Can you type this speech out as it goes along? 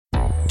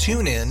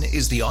TuneIn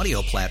is the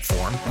audio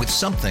platform with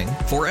something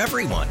for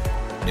everyone.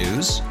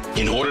 News.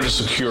 In order to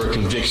secure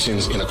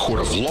convictions in a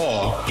court of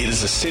law, it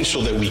is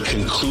essential that we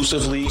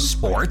conclusively.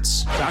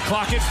 Sports. Shot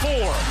clock at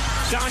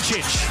 4.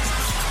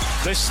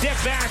 Doncic. The step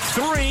back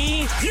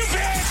 3. You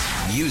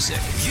bet. Music.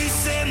 You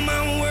set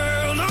my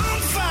world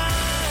on fire.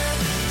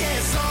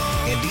 Yes,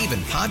 and even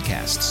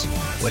podcasts.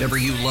 Whatever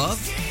you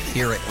love,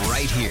 hear it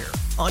right here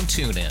on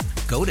TuneIn.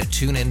 Go to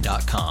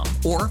TuneIn.com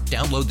or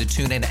download the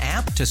TuneIn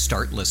app to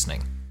start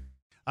listening.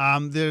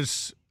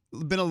 There's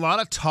been a lot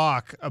of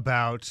talk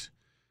about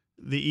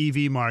the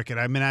EV market.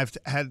 I mean, I've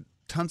had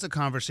tons of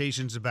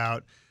conversations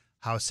about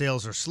how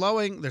sales are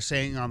slowing. They're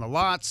saying on the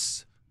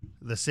lots,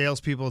 the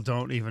salespeople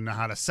don't even know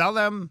how to sell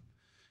them.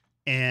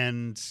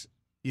 And,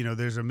 you know,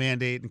 there's a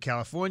mandate in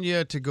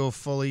California to go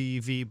fully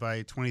EV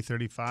by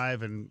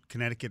 2035, and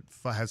Connecticut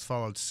has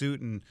followed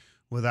suit, and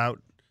without,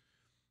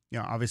 you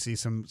know, obviously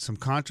some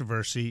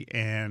controversy,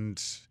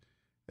 and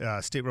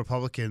state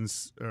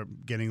Republicans are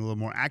getting a little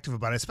more active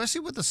about it,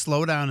 especially with the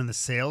slowdown in the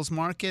sales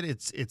market.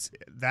 It's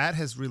that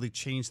has really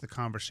changed the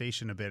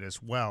conversation a bit as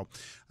well.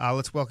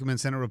 Let's welcome in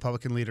Senate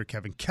Republican leader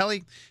Kevin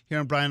Kelly here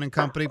on Brian and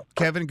Company.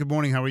 Kevin, good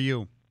morning. How are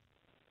you?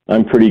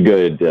 I'm pretty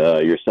good.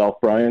 Yourself,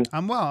 Brian?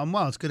 I'm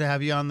well. It's good to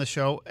have you on the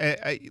show.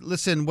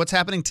 Listen, what's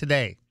happening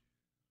today?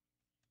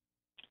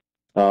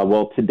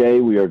 Well,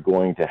 today we are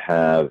going to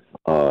have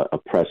a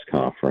press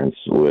conference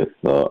with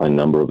a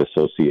number of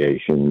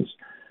associations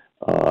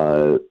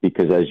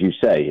because, as you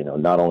say, you know,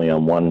 not only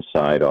on one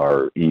side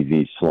are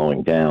EVs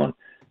slowing down,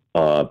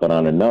 but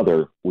on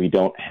another, we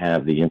don't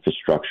have the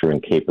infrastructure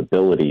and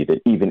capability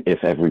that even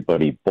if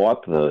everybody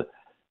bought the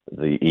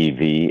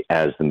EV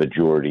as the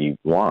majority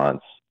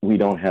wants, we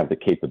don't have the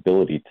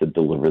capability to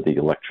deliver the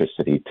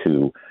electricity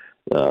to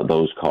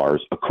those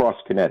cars across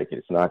Connecticut.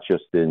 It's not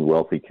just in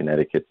wealthy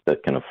Connecticut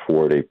that can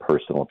afford a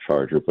personal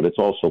charger, but it's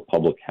also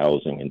public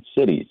housing in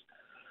cities,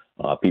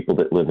 people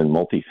that live in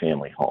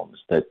multifamily homes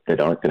that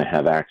aren't going to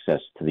have access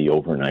to the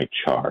overnight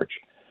charge.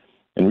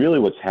 And really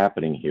what's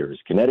happening here is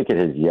Connecticut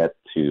has yet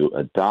to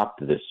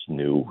adopt this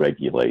new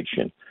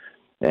regulation.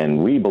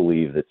 And we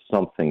believe that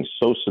something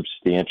so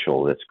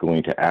substantial that's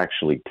going to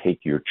actually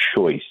take your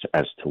choice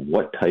as to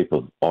what type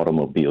of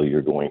automobile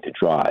you're going to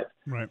drive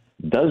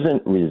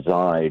doesn't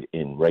reside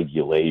in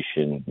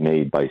regulation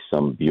made by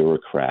some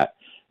bureaucrat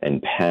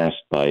and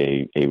passed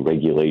by a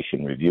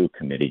regulation review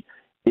committee.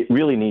 It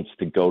really needs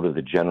to go to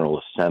the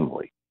General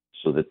Assembly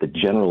so that the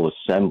General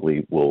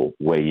Assembly will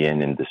weigh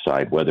in and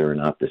decide whether or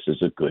not this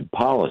is a good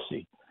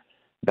policy.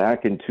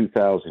 Back in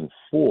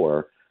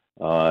 2004,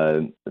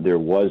 there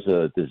was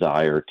a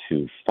desire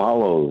to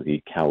follow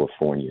the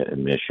California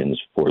emissions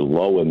for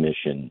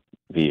low-emission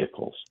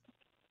vehicles.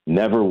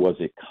 Never was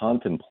it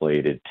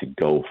contemplated to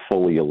go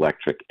fully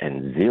electric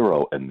and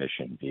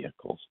zero-emission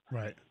vehicles.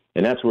 Right.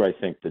 And that's where I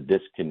think the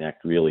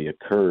disconnect really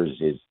occurs,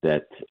 is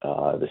that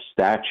the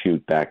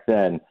statute back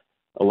then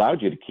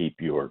allowed you to keep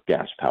your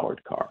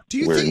gas-powered car,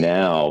 where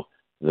now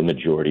the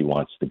majority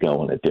wants to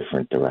go in a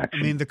different direction.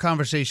 I mean, the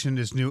conversation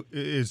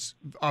is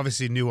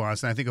obviously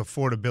nuanced, and I think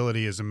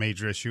affordability is a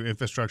major issue.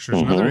 Infrastructure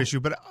is another issue,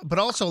 but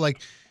also, like,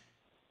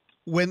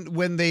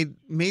 when they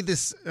made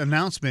this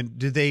announcement,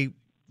 did they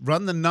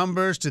run the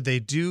numbers? Did they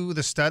do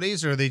the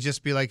studies, or they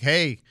just be like,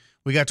 "Hey,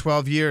 we got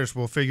 12 years,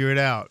 we'll figure it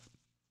out"?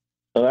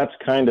 Well, that's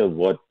kind of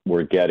what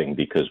we're getting,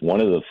 because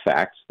one of the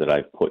facts that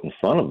I've put in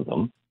front of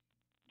them,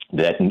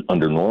 that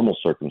under normal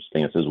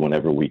circumstances,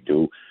 whenever we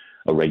do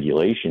a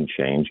regulation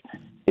change,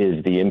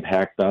 is the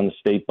impact on the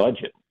state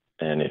budget.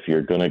 And if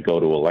you're going to go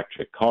to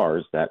electric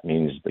cars, that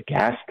means the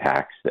gas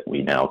tax that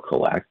we now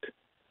collect,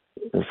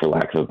 for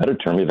lack of a better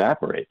term,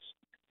 evaporates,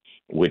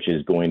 which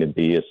is going to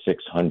be a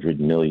 $600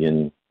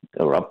 million,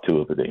 or up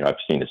to, I've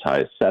seen as high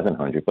as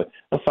 $700, but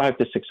a $500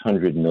 to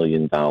 $600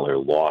 million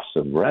loss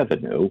of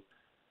revenue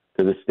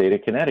to the state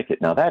of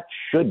Connecticut. Now, that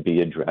should be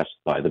addressed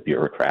by the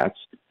bureaucrats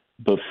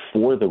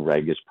before the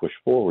reg is pushed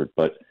forward.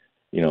 But,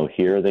 you know,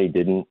 here they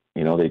didn't,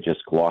 you know, they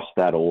just glossed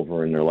that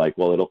over, and they're like,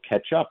 well, it'll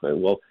catch up.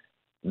 Well,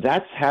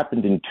 that's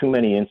happened in too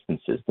many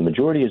instances. The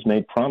majority has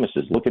made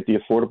promises. Look at the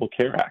Affordable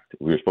Care Act.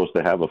 We were supposed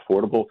to have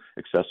affordable,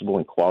 accessible,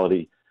 and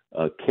quality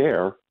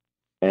care.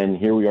 And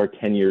here we are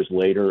 10 years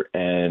later,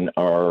 and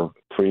our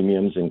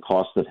premiums and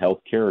costs of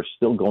health care are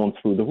still going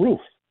through the roof,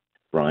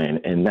 Brian.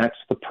 And that's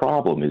the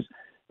problem, is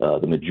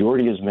the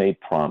majority has made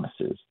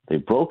promises.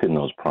 They've broken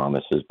those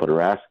promises, but are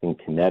asking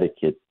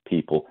Connecticut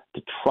people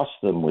to trust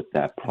them with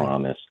that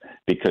promise,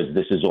 because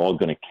this is all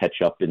going to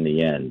catch up in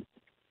the end.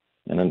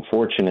 And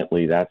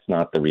unfortunately, that's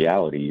not the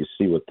reality. You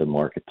see what the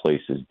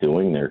marketplace is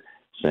doing. They're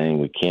saying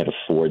we can't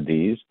afford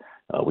these.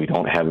 We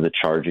don't have the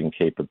charging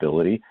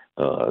capability.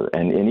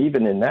 And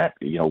even in that,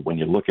 you know, when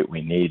you look at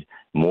we need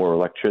more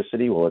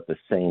electricity, well, at the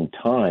same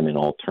time, in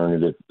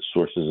alternative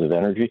sources of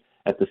energy,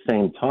 at the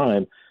same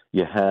time,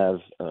 you have,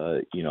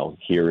 you know,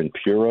 here in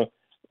Pura,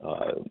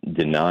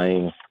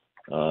 denying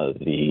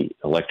the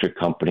electric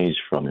companies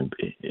from,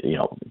 you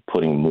know,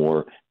 putting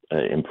more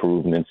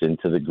improvements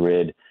into the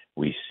grid.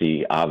 We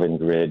see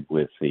Avangrid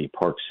with the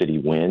Park City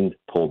Wind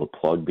pull the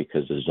plug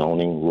because the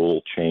zoning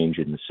rule change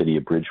in the city of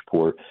of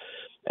Bridgeport,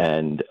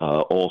 and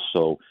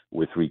also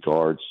with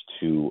regards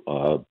to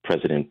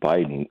President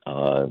Biden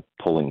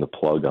pulling the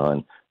plug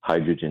on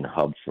hydrogen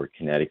hub for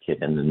Connecticut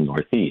and the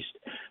Northeast.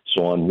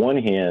 So on one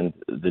hand,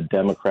 the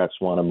Democrats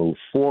want to move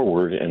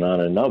forward, and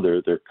on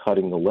another, they're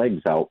cutting the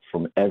legs out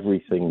from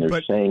everything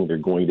they're saying they're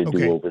going to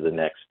do over the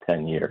next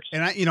 10 years.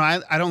 And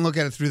I don't look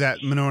at it through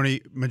that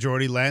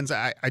majority lens.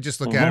 I just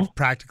look at it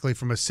practically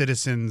from a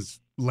citizen's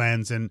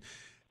lens. And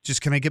just,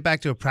 can I get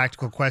back to a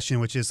practical question,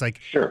 which is like,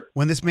 sure,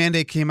 when this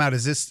mandate came out,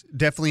 is this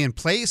definitely in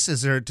place?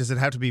 Does it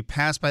have to be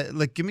passed by,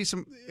 like, give me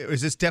some,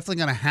 is this definitely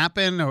going to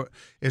happen, or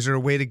is there a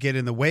way to get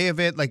in the way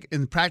of it? Like,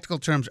 in practical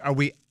terms, are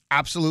we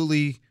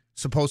absolutely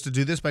supposed to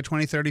do this by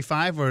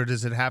 2035, or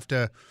does it have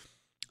to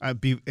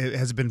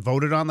has it been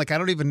voted on? Like, I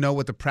don't even know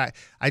what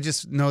I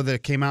just know that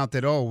it came out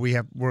that,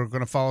 we're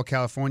going to follow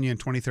California in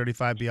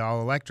 2035, be all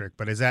electric.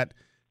 But is that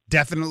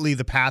definitely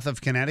the path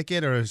of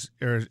Connecticut, or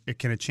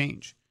can it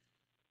change?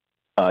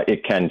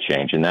 It can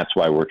change, and that's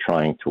why we're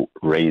trying to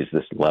raise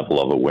this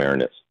level of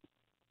awareness.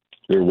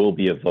 There will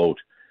be a vote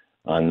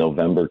on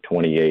November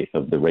 28th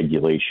of the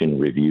Regulation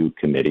Review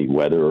Committee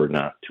whether or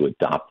not to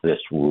adopt this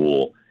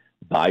rule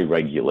by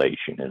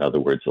regulation. In other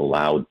words,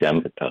 allow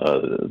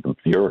the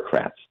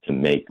bureaucrats to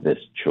make this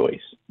choice.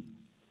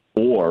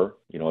 Or,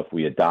 if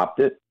we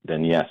adopt it,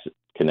 then yes,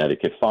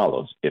 Connecticut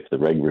follows. If the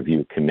Reg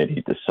Review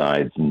Committee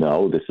decides,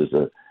 no, this is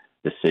a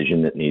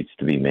decision that needs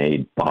to be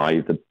made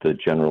by the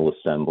General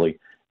Assembly,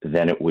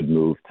 then it would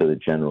move to the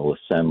General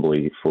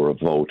Assembly for a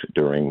vote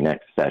during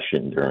next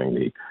session, during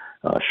the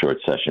short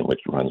session,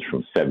 which runs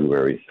from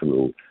February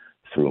through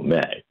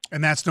May.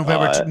 And that's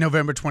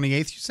November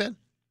 28th, you said?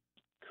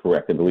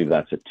 Correct. I believe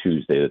that's a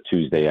Tuesday, the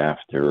Tuesday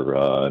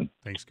after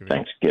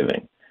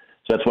Thanksgiving.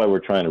 So that's why we're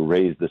trying to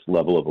raise this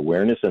level of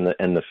awareness. And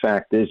the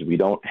fact is, we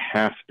don't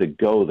have to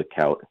go the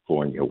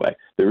California way.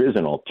 There is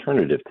an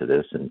alternative to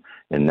this,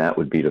 and that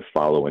would be to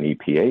follow an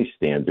EPA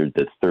standard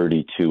that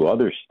 32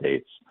 other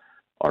states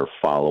are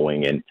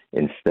following. And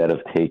instead of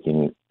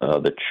taking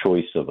the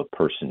choice of a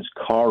person's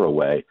car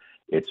away,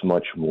 it's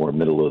much more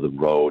middle of the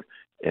road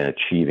and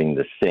achieving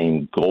the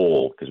same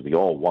goal, because we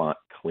all want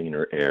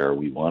cleaner air.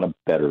 We want a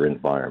better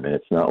environment.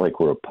 It's not like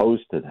we're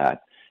opposed to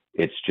that.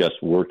 It's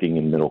just working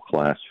in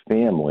middle-class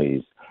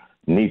families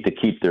need to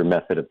keep their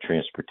method of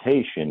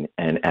transportation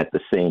and at the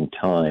same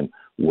time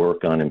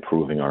work on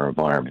improving our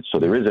environment. So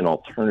there is an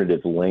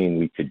alternative lane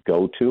we could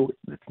go to.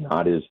 It's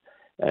not as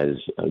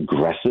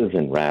aggressive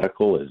and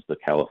radical as the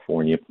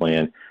California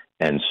plan.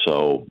 And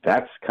so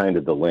that's kind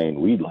of the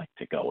lane we'd like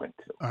to go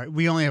into. All right.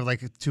 We only have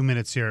like 2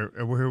 minutes here.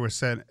 We're here with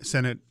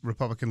Senate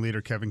Republican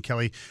leader Kevin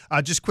Kelly.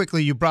 Just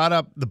quickly, you brought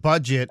up the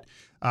budget.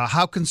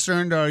 How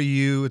concerned are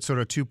you, it's sort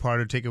of a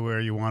two-parter, take it where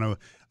you want to,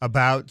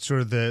 about sort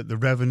of the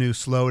revenue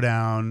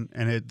slowdown?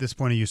 And at this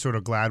point, are you sort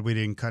of glad we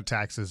didn't cut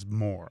taxes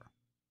more?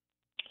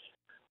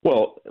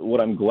 Well,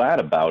 what I'm glad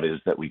about is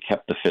that we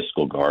kept the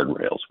fiscal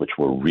guardrails, which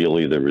were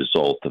really the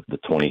result of the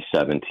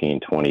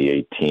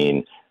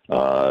 2017-2018,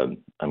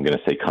 I'm going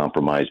to say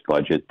compromise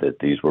budget, that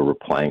these were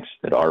planks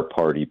that our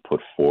party put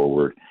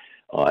forward,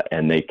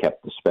 and they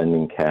kept the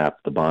spending cap,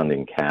 the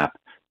bonding cap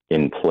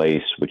in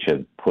place, which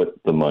had put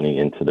the money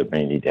into the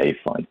rainy day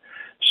fund.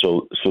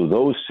 So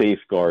those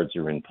safeguards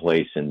are in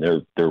place, and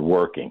they're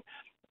working.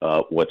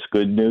 What's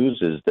good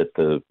news is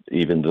that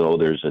even though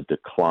there's a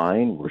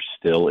decline, we're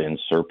still in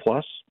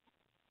surplus.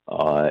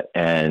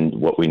 And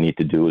what we need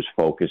to do is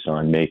focus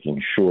on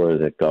making sure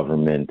that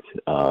government,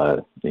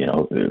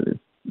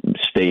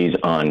 stays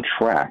on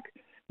track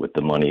with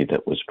the money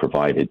that was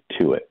provided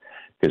to it,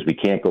 because we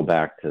can't go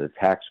back to the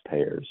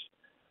taxpayers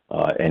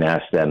and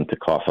ask them to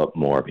cough up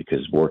more,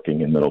 because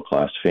working and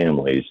middle-class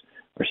families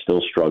are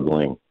still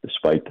struggling,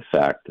 despite the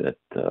fact that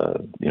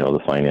the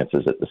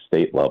finances at the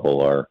state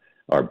level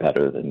are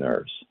better than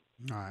theirs.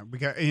 All right. We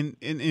got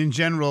in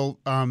general.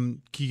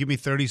 Can you give me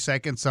 30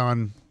 seconds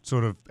on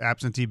sort of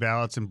absentee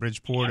ballots in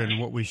Bridgeport and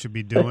what we should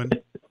be doing?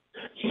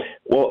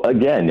 Well,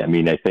 again,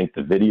 I think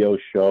the video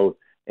showed,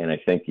 and I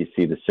think you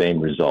see the same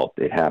result.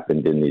 It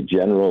happened in the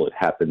general, it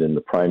happened in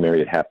the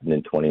primary, it happened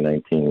in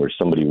 2019, where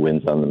somebody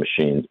wins on the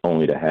machines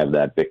only to have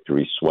that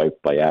victory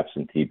swiped by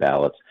absentee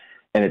ballots.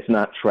 And it's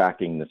not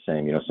tracking the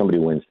same. Somebody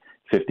wins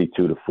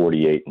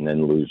 52-48 and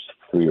then lose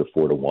 3 or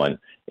 4-1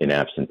 in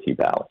absentee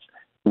ballots.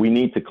 We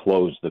need to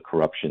close the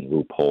corruption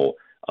loophole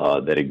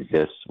that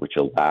exists, which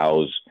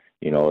allows,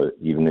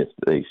 even if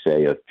they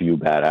say a few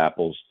bad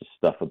apples, to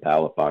stuff a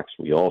ballot box.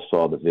 We all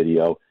saw the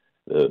video.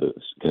 The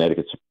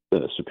Connecticut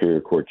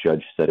Superior Court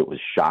judge said it was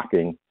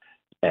shocking,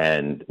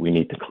 and we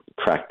need to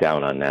crack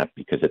down on that,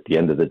 because at the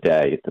end of the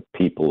day, the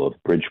people of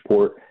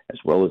Bridgeport, as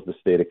well as the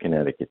state of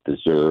Connecticut,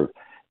 deserve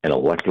an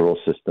electoral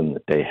system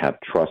that they have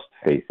trust,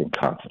 faith, and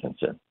confidence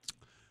in.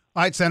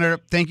 All right, Senator,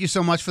 thank you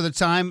so much for the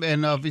time,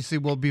 and obviously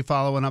we'll be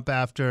following up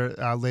after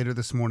later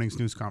this morning's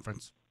news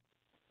conference.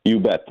 You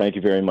bet. Thank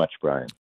you very much, Brian.